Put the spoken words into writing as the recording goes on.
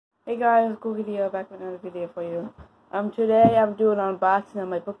Hey guys, cool video, back with another video for you. Today I'm doing an unboxing of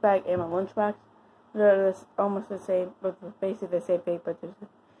my book bag and my lunchbox. They're almost the same, but basically the same thing,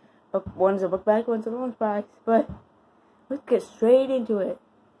 but one's a book bag, one's a lunchbox. But let's get straight into it.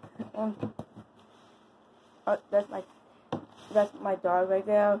 That's my dog right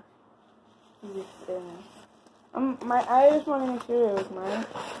there. I just want to make sure it was mine,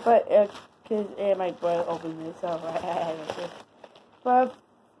 but cause my brother opened it, so I had to. But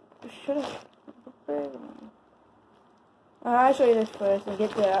should have. I'll show you this first and get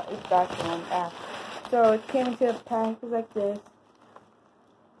the back one after. So it came into a package like this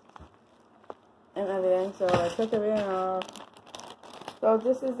and everything. So I took everything off. So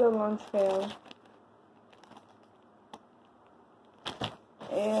this is the lunch pail,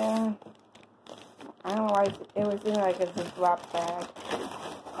 and I don't know why it was in like a Ziploc bag.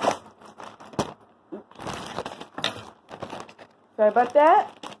 Sorry about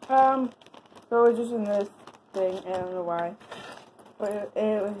that. So it was just in this thing. I don't know why, but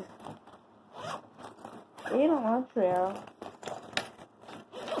it was in a lunch pail.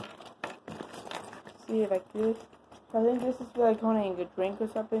 See if I could. I think this is for like holding a drink or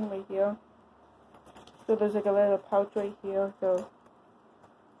something right here. So there's like a little pouch right here. So,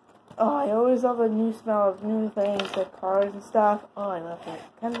 oh, I always love the new smell of new things like cars and stuff. Oh, I love it.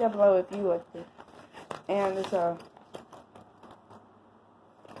 Comment down below if you like this. And there's a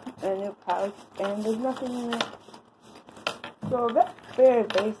new pouch, and there's nothing in it. So that's very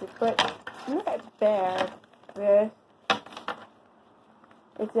basic, but not bad. This,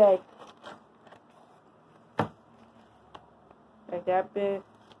 it's like that big.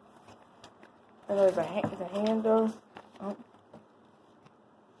 And there's a handle. Oh.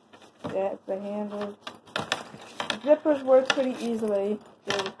 That's the handle. Zippers work pretty easily.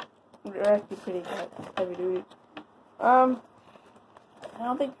 They're actually pretty good, heavy duty.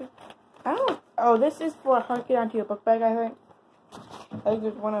 Oh, this is for hooking onto your book bag, I think. I think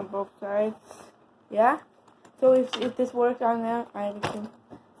there's one on both sides. Yeah? So if this works on there, I have it.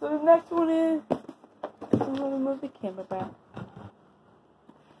 So the next one is, I'm going to move the camera back.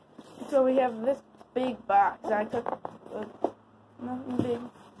 So we have this big box. I took nothing big.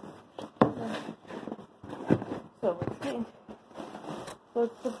 So let's get into it. So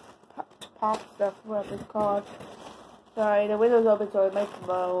it's the pop stuff, whatever it's called. Sorry, the window's open, so it might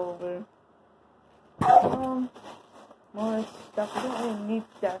blow over. More stuff. We don't really need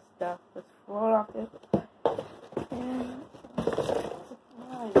that stuff. Let's throw it off this. And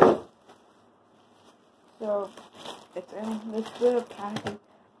so it's in this little package.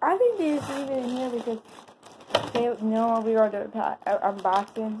 I think they just leave it in here because they know we are doing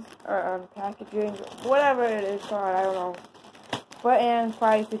unboxing or unpackaging, whatever it is called. I don't know. But and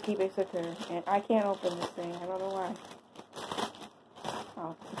tries to keep it secure, and I can't open this thing. I don't know why.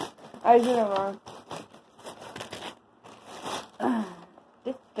 Oh, I did it wrong.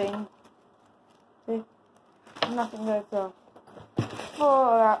 This thing, see, nothing good. So full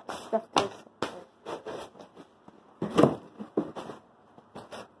of that stuff.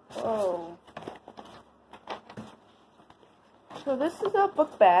 Oh, so this is a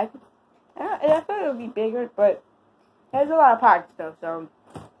book bag. I thought it would be bigger, but it has a lot of pockets though.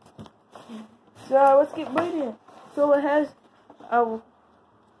 So let's get right in. So it has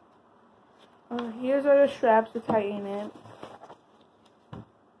here's all the straps to tighten it.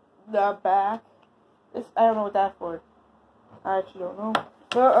 The back. This, I don't know what that's for. I actually don't know.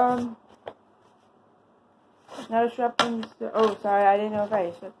 But now the strap in. Oh, sorry, I didn't know if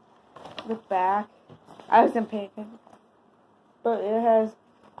I said the back. I wasn't paying attention. But it has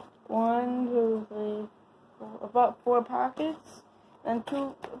 1, 2, 3, 4, about 4 pockets and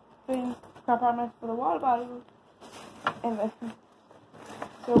 2 compartments for the water bottle. And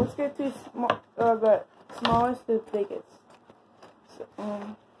so let's get to the smallest to the biggest.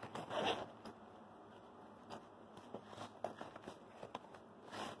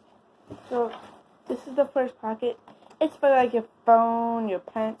 So this is the first pocket. It's for like your phone, your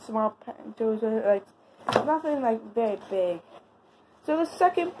pen, small pen, those are like nothing like very big. So the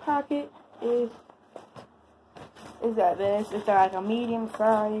second pocket is like this. It's like a medium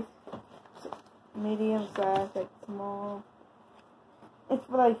size, like small. It's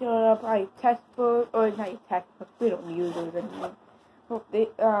for like your probably textbook or not your textbook. We don't use those anymore.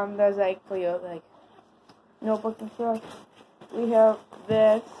 There's like for your like notebook and stuff. We have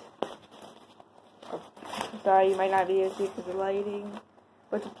this. Sorry, you might not be able to see because of lighting,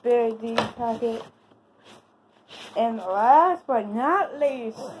 but it's a very deep packet. And last but not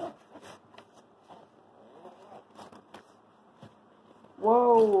least,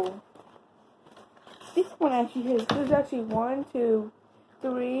 whoa, this one actually has, there's actually 1, 2,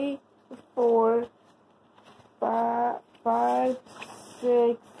 3, 4, 5,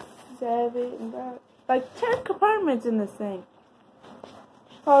 6, 7, like 10 compartments in this thing.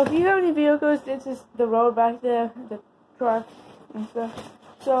 Oh, if you have any vehicles, it's just the road back there, the truck and stuff.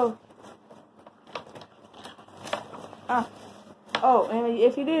 So, oh, and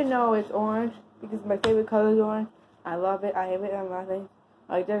if you didn't know, it's orange because my favorite color is orange. I love it. I have it on my thing.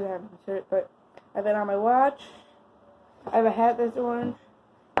 I doesn't have my shirt, but I have it on my watch. I have a hat that's orange.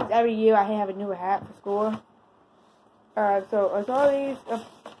 Every year I have a new hat for school. So it's all these.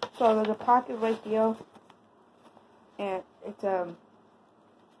 So there's a pocket right here, and it's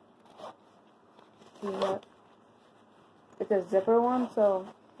it's a zipper one. So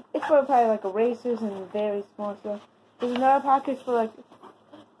it's for probably like erasers and very small stuff. There's another pocket for like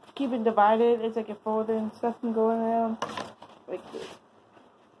keeping divided. It's like a folder and stuff can go in there, like this.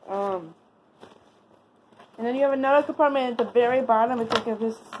 And then you have another compartment at the very bottom. It's like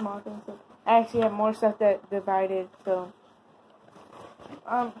this small thing. So I actually have more stuff that divided. So,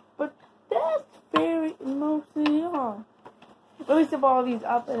 but that's very mostly all. At least of all these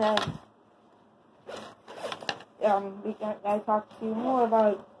up and down. I talked to you more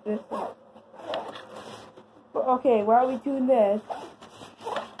about this stuff. But okay, while we do this,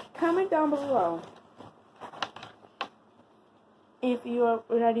 comment down below if you are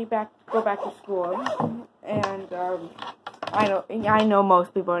ready to go back to school. And I know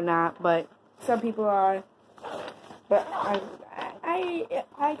most people are not, but some people are. But I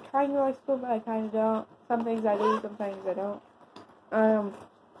kind of like school, but I kind of don't. Some things I do, some things I don't.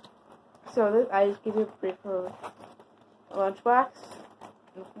 So this, I just give you a brief lunchbox.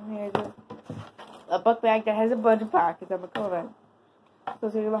 Here's a book bag that has a bunch of pockets. I'm gonna cover it. So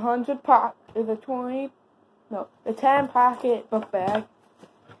there's 100 pocket, the 10 pocket book bag.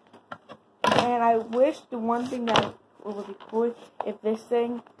 And I wish the one thing that would be cool if this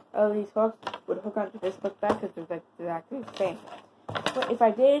thing, these hooks, would hook onto this book bag because it's like exactly the same. But if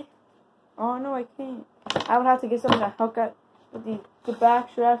I did, oh no, I can't. I would have to get something to hook up with the back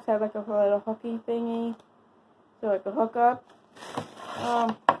straps have like a little hooky thingy, so it could hook up.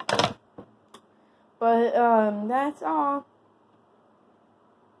 But that's all.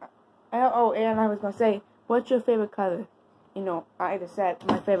 Oh, and I was gonna say, what's your favorite color? You know, I just said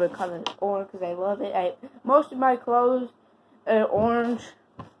my favorite color is orange because I love it. Most of my clothes are orange.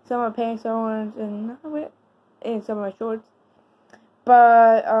 Some of my pants are orange, and some of my shorts.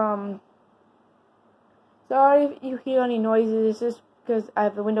 But sorry if you hear any noises. It's just because I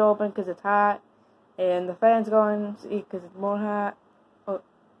have the window open because it's hot, and the fan's going because it's more hot. Oh,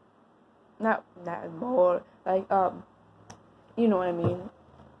 not more, like you know what I mean.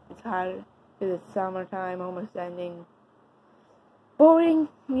 It's hotter because it's summertime, almost ending. Boring,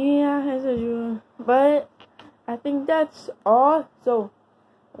 yeah, as usual. But I think that's all. So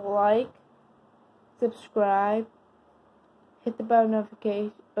like, subscribe, hit the bell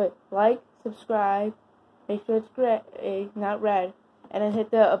notification. Like, subscribe, make sure it's gray, not red, and then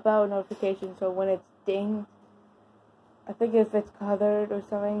hit the bell notification so when it's dinged, I think if it's colored or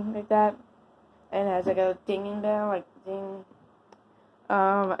something like that, and it has like a dinging bell, like ding.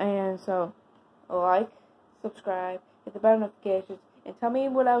 And so like, subscribe, hit the bell notifications, and tell me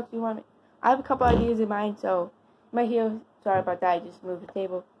what else you want. I have a couple ideas in mind, so you might hear. Sorry about that. I just moved the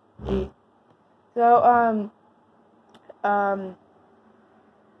table. So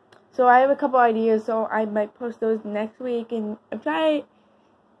so I have a couple ideas, so I might post those next week, and I'm trying.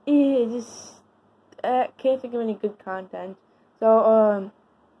 Can't think of any good content. So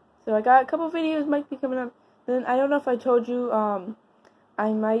so I got a couple videos might be coming up. Then I don't know if I told you.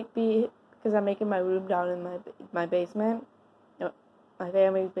 I might be, because I'm making my room down in my basement, my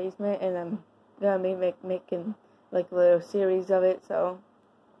family's basement, and I'm gonna be making like a little series of it. So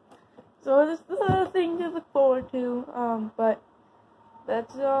this is a thing to look forward to. But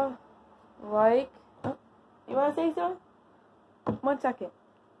that's like. Oh, you wanna say something? 1 second.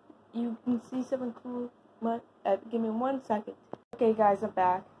 You can see something cool. Give me 1 second. Okay, guys, I'm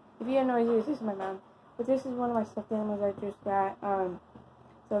back. If you have no idea, this is my mom. But this is one of my stuffed animals I just got.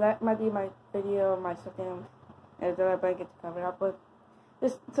 So that might be my video of my stuffed animals. And then I might get to cover it up with.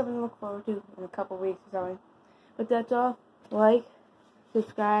 This is something to look forward to in a couple weeks or something. But that's all. Like,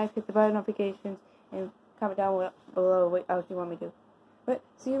 subscribe, hit the bell notifications, and comment down below what else you want me to do. But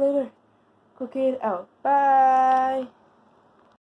see you later. Cool kid out. Bye.